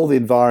all the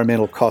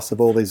environmental costs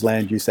of all these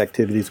land use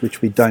activities,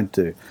 which we don't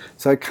do.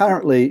 So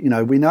currently,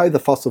 we know the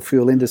fossil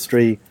fuel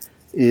industry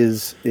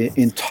is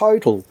in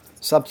total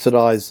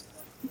subsidised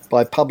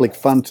by public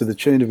funds to the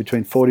tune of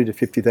between $40 to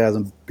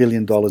 $50,000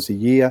 billion a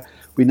year.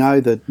 We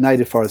know that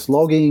native forest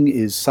logging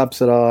is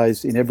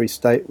subsidised in every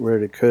state where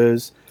it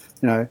occurs.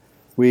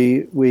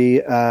 We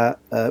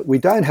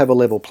don't have a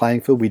level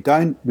playing field. We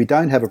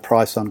don't have a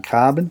price on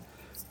carbon,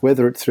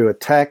 whether it's through a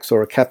tax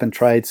or a cap and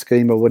trade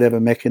scheme or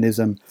whatever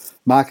mechanism,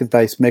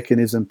 market-based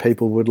mechanism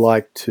people would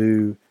like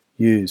to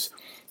use.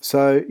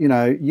 So,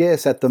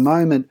 yes, at the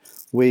moment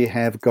we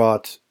have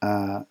got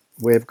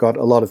we've got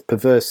a lot of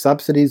perverse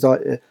subsidies,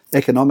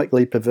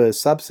 economically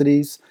perverse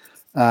subsidies.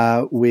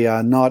 We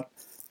are not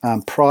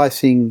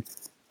pricing.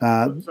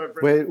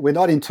 We're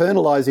not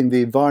internalising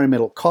the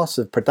environmental costs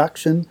of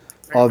production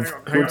of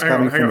goods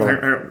coming from the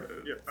land.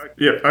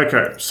 Yeah,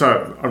 okay.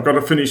 So I've got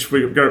to finish.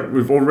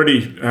 We've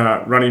already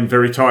running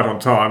very tight on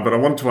time, but I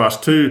want to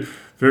ask two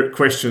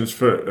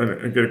questions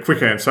and get a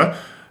quick answer.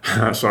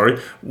 Sorry.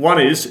 One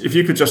is, if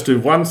you could just do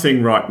one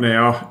thing right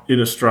now in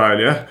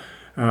Australia,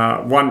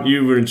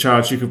 you were in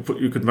charge,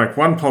 you could make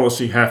one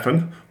policy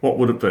happen, what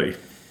would it be?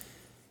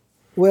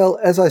 Well,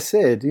 as I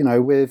said,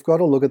 we've got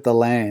to look at the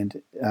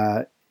land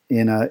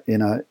in a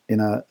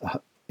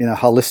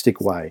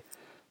holistic way.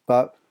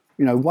 But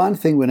one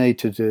thing we need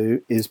to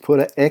do is put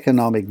an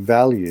economic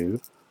value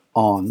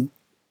on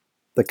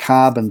the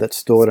carbon that's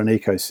stored in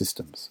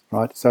ecosystems,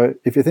 right? So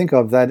if you think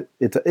of that,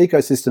 it's an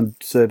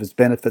ecosystem service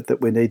benefit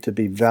that we need to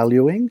be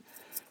valuing,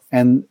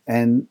 and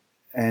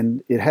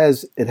it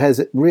has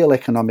real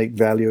economic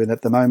value, and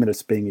at the moment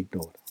it's being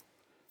ignored.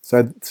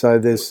 So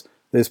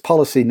there's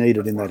policy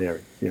needed in that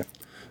area. Yeah.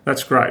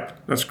 That's great.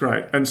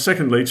 And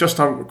secondly, just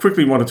I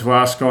quickly wanted to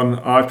ask on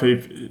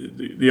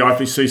the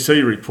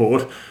IPCC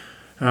report.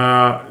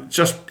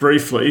 Just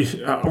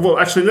briefly,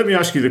 actually, let me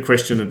ask you the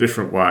question a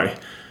different way.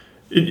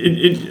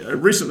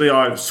 Recently,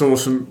 I saw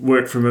some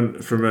work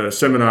from a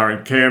seminar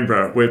in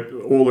Canberra where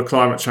all the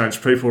climate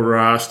change people were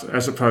asked,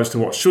 as opposed to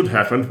what should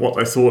happen, what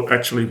they thought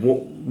actually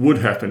what would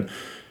happen.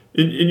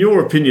 In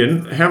your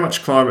opinion, how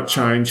much climate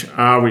change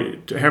how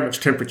much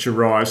temperature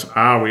rise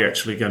are we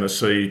actually going to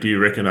see, do you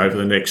reckon, over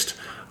the next,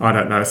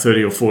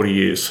 30 or 40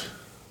 years?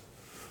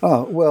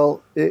 Oh,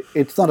 well,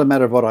 it's not a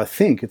matter of what I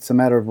think. It's a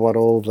matter of what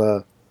all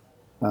the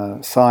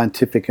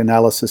scientific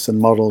analysis and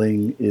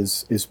modelling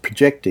is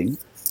projecting,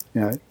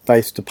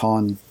 based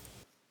upon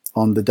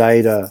the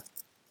data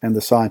and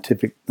the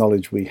scientific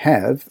knowledge we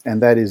have,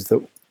 and that is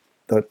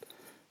that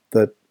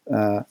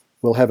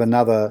we'll have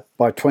another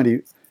by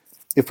 20.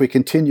 If we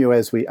continue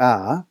as we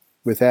are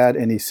without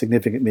any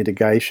significant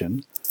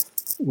mitigation,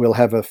 we'll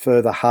have a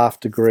further 0.5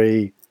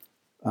 degree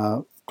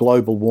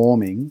global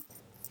warming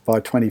by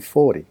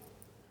 2040.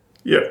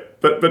 Yeah,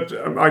 but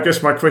I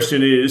guess my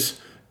question is,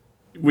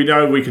 we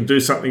know we can do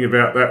something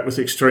about that with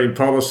extreme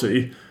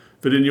policy,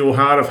 but in your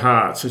heart of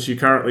hearts, as you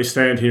currently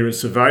stand here and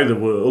survey the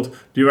world,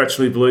 do you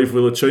actually believe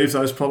we'll achieve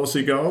those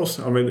policy goals?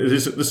 I mean,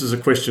 this is a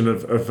question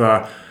of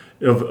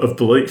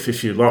belief,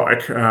 if you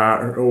like,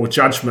 or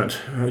judgment,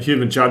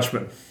 human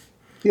judgment.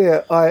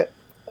 Yeah,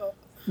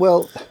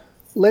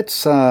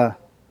 let's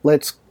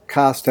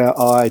cast our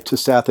eye to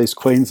southeast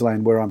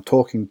Queensland, where I'm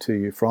talking to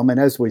you from, and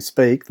as we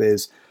speak,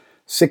 there's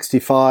 60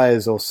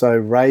 fires or so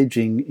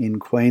raging in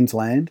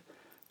Queensland,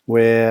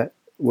 where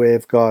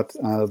we've got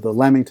the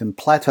Lamington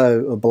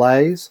Plateau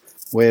ablaze,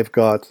 we've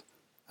got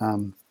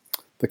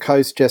the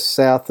coast just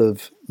south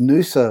of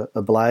Noosa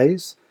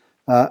ablaze,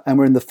 and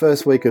we're in the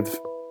first week of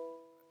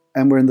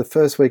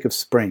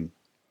spring,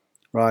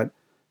 right?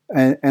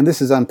 And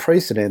this is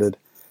unprecedented.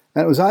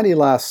 And it was only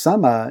last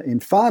summer in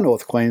far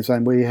north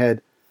Queensland we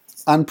had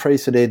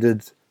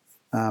unprecedented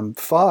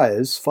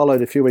fires,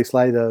 followed a few weeks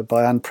later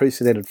by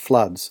unprecedented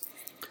floods.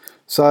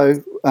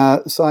 So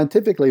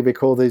scientifically we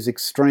call these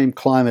extreme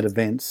climate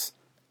events,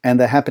 and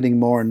they're happening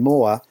more and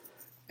more,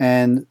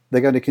 and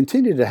they're going to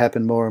continue to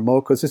happen more and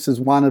more because this is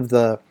one of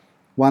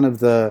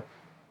the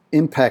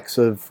impacts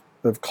of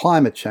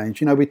climate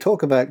change. We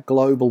talk about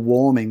global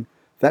warming,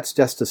 that's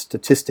just a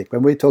statistic.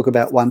 When we talk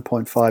about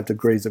 1.5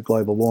 degrees of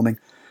global warming,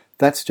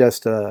 that's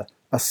just a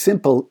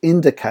simple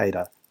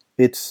indicator.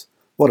 It's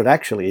what it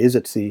actually is.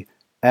 It's the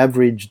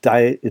average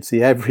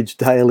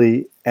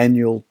daily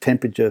annual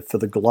temperature for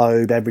the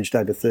globe, averaged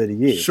over 30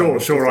 years.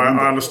 Sure.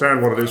 I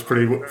understand what it is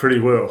pretty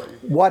well.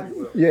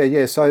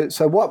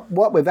 So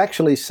what we've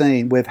actually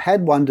seen, we've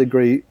had 1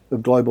 degree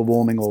of global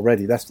warming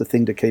already. That's the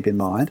thing to keep in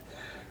mind.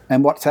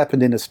 And what's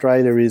happened in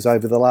Australia is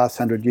over the last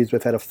 100 years,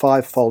 we've had a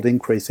 5-fold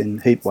increase in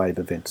heat wave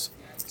events.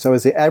 So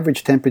as the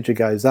average temperature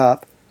goes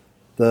up,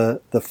 the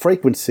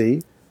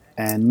frequency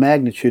and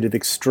magnitude of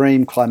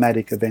extreme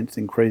climatic events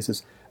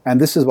increases. And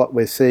this is what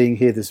we're seeing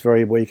here this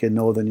very week in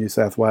northern New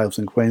South Wales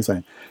and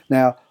Queensland.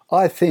 Now,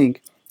 I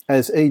think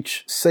as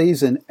each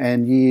season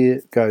and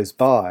year goes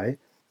by,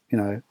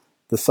 the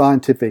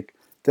scientific,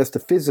 just the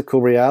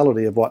physical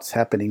reality of what's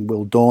happening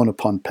will dawn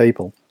upon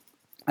people.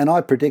 And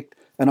I predict,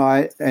 and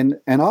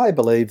I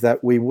believe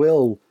that we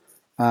will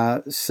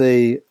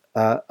see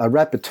a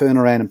rapid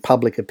turnaround in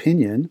public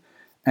opinion,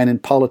 and in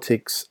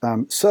politics,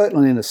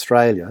 certainly in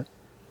Australia,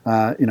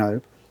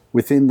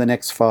 within the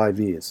next 5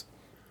 years.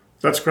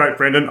 That's great,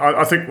 Brendan.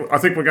 I think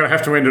we're going to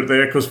have to end it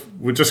there because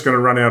we're just going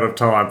to run out of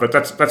time. But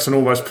that's an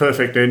almost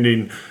perfect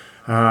ending.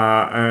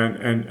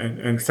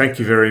 And thank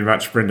you very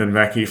much, Brendan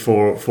Mackey,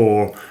 for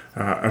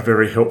a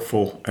very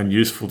helpful and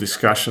useful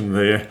discussion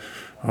there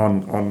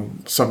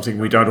on something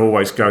we don't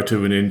always go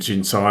to in Energy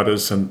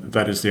Insiders, and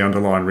that is the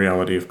underlying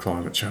reality of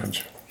climate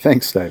change.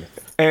 Thanks, David.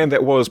 And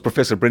that was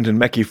Professor Brendan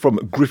Mackey from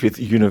Griffith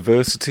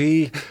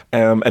University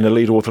and a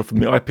lead author from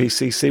the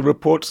IPCC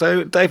report.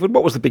 So, David,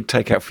 what was the big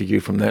takeout for you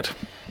from that?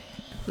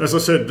 As I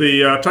said,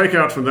 the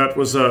takeout from that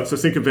was to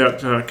think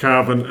about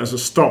carbon as a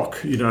stock.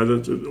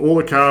 All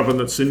the carbon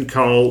that's in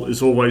coal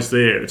is always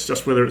there. It's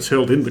just whether it's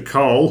held in the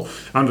coal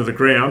under the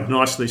ground,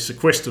 nicely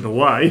sequestered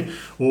away,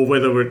 or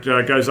whether it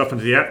goes up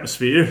into the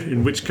atmosphere,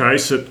 in which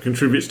case it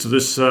contributes to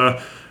this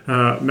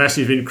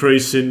massive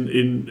increase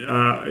in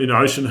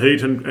ocean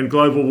heat and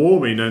global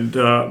warming,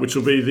 and which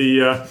will be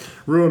the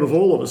ruin of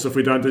all of us if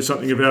we don't do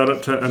something about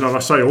it. And I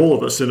say all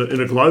of us in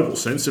a global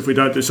sense, if we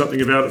don't do something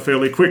about it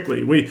fairly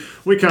quickly.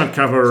 We can't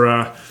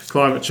cover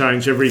climate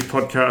change every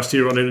podcast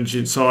here on Energy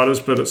Insiders,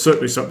 but it's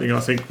certainly something I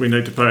think we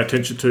need to pay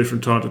attention to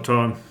from time to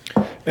time.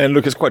 And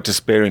look, it's quite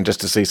despairing just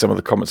to see some of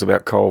the comments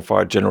about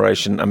coal-fired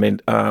generation. I mean,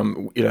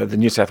 the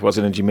New South Wales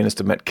Energy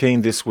Minister, Matt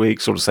Keane, this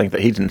week sort of saying that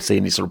he didn't see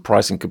any sort of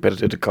pricing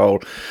competitor to coal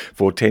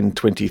for 10,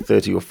 20,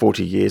 30 or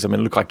 40 years. I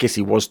mean, look, I guess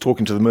he was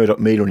talking to the Murdoch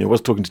media and he was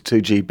talking to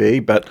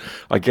 2GB, but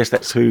I guess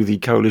that's who the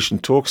coalition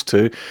talks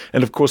to.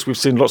 And of course, we've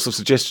seen lots of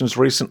suggestions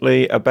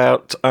recently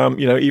about,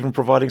 even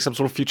providing some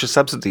sort of future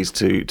subsidies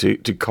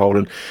to coal.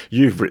 And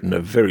you've written a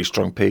very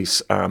strong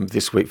piece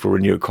this week for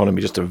Renew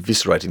Economy, just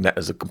eviscerating that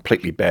as a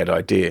completely bad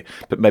idea.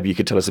 But maybe you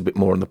could tell us a bit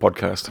more on the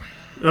podcast.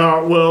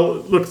 Well,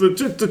 look,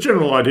 the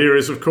general idea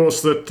is, of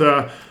course,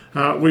 that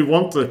we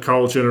want the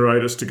coal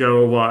generators to go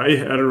away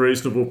at a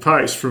reasonable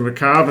pace from a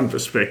carbon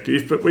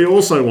perspective, but we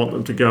also want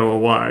them to go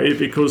away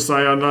because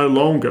they are no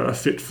longer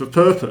fit for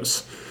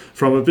purpose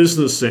from a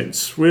business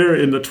sense. We're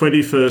in the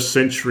 21st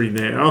century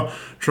now,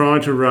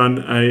 trying to run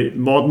a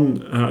modern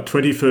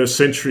 21st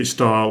century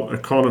style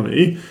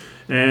economy.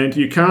 And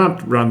you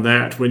can't run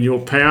that when your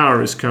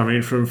power is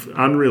coming from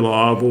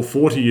unreliable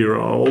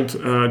 40-year-old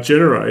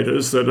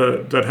generators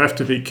that have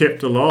to be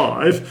kept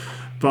alive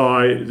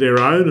by their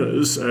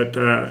owners at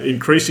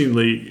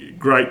increasingly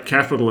great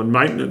capital and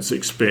maintenance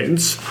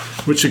expense,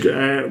 which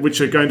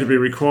are going to be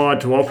required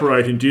to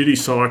operate in duty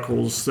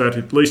cycles that,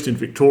 at least in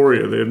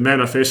Victoria, they're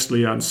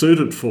manifestly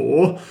unsuited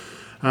for.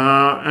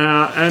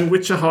 And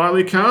which are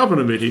highly carbon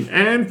emitting,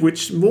 and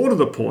which, more to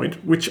the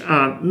point, which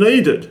aren't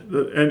needed.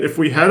 And if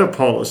we had a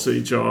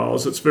policy,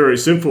 Giles, it's very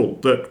simple,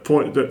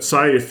 that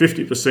say a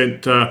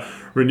 50%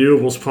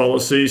 renewables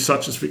policy,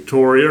 such as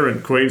Victoria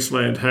and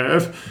Queensland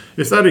have,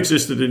 if that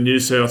existed in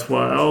New South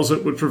Wales,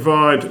 it would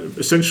provide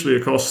essentially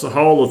across the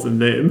whole of the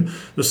NEM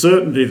the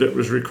certainty that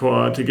was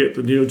required to get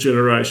the new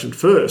generation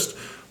first.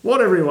 What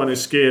everyone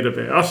is scared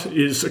about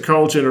is a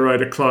coal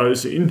generator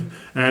closing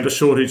and a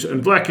shortage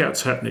and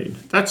blackouts happening.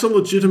 That's a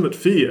legitimate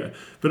fear,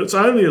 but it's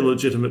only a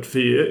legitimate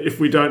fear if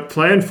we don't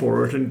plan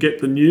for it and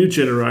get the new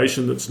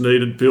generation that's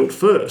needed built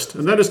first.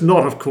 And that is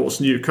not, of course,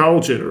 new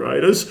coal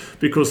generators,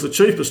 because the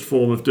cheapest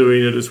form of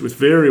doing it is with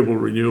variable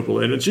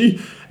renewable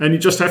energy, and you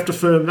just have to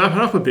firm that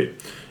up a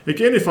bit.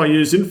 Again, if I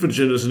use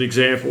Infigen as an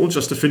example,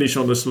 just to finish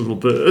on this little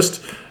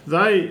burst,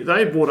 they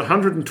bought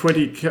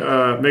 120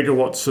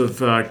 megawatts of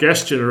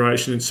gas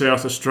generation in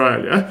South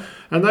Australia,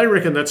 and they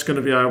reckon that's going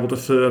to be able to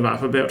firm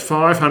up about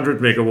 500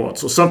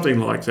 megawatts or something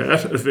like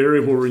that of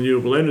variable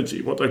renewable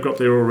energy, what they've got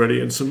there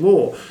already and some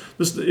more.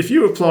 If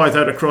you apply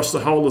that across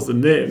the whole of the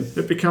NEM,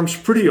 it becomes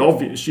pretty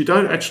obvious you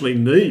don't actually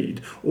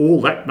need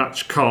all that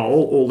much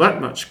coal, all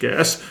that much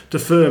gas to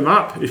firm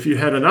up if you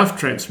had enough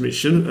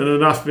transmission and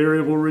enough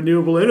variable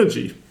renewable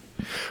energy.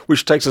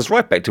 Which takes us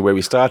right back to where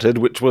we started,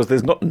 which was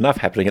there's not enough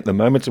happening at the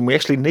moment, and we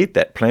actually need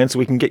that plan so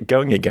we can get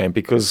going again,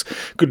 because,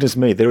 goodness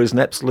me, there is an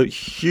absolute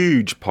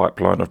huge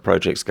pipeline of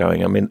projects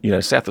going. I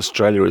mean, South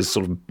Australia is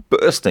sort of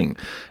bursting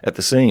at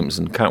the seams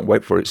and can't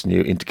wait for its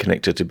new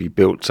interconnector to be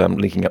built,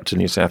 linking up to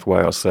New South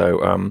Wales.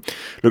 So,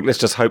 look, let's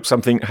just hope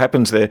something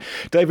happens there.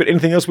 David,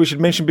 anything else we should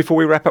mention before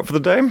we wrap up for the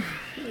day?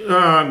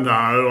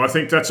 No, I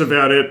think that's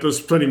about it. There's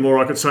plenty more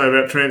I could say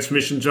about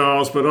transmission,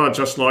 Giles, but I'd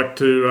just like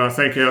to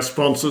thank our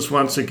sponsors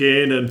once again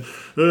and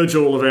urge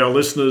all of our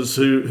listeners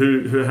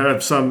who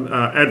have some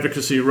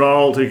advocacy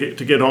role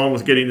to get on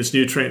with getting this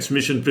new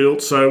transmission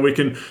built so we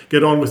can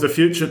get on with the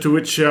future to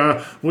which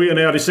we and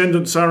our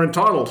descendants are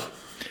entitled.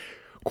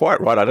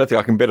 Quite right. I don't think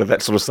I can better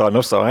that sort of sign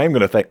off. So I am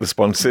going to thank the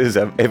sponsors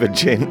of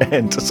Evergen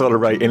and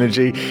SolarAy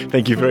Energy.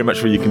 Thank you very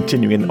much for your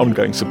continuing and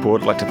ongoing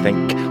support. I'd like to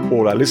thank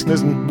all our listeners,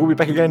 and we'll be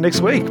back again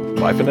next week.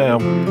 Bye for now.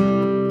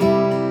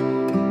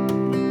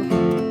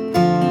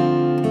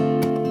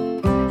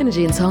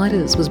 Energy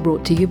Insiders was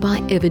brought to you by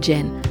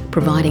Evergen,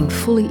 providing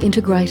fully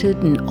integrated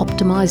and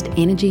optimised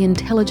energy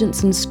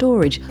intelligence and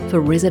storage for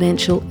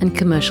residential and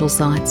commercial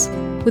sites.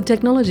 With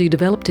technology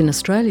developed in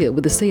Australia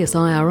with the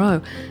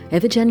CSIRO,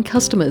 Evergen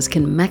customers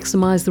can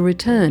maximise the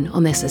return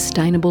on their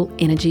sustainable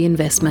energy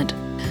investment.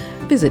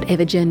 Visit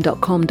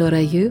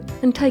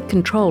evergen.com.au and take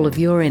control of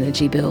your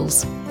energy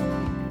bills.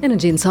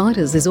 Energy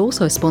Insiders is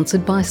also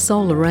sponsored by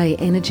SolarAy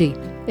Energy.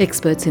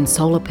 Experts in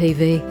solar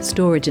PV,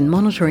 storage and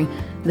monitoring,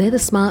 they're the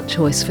smart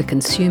choice for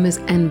consumers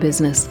and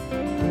business.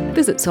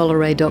 Visit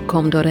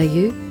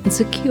solaray.com.au and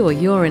secure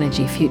your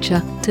energy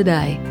future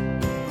today.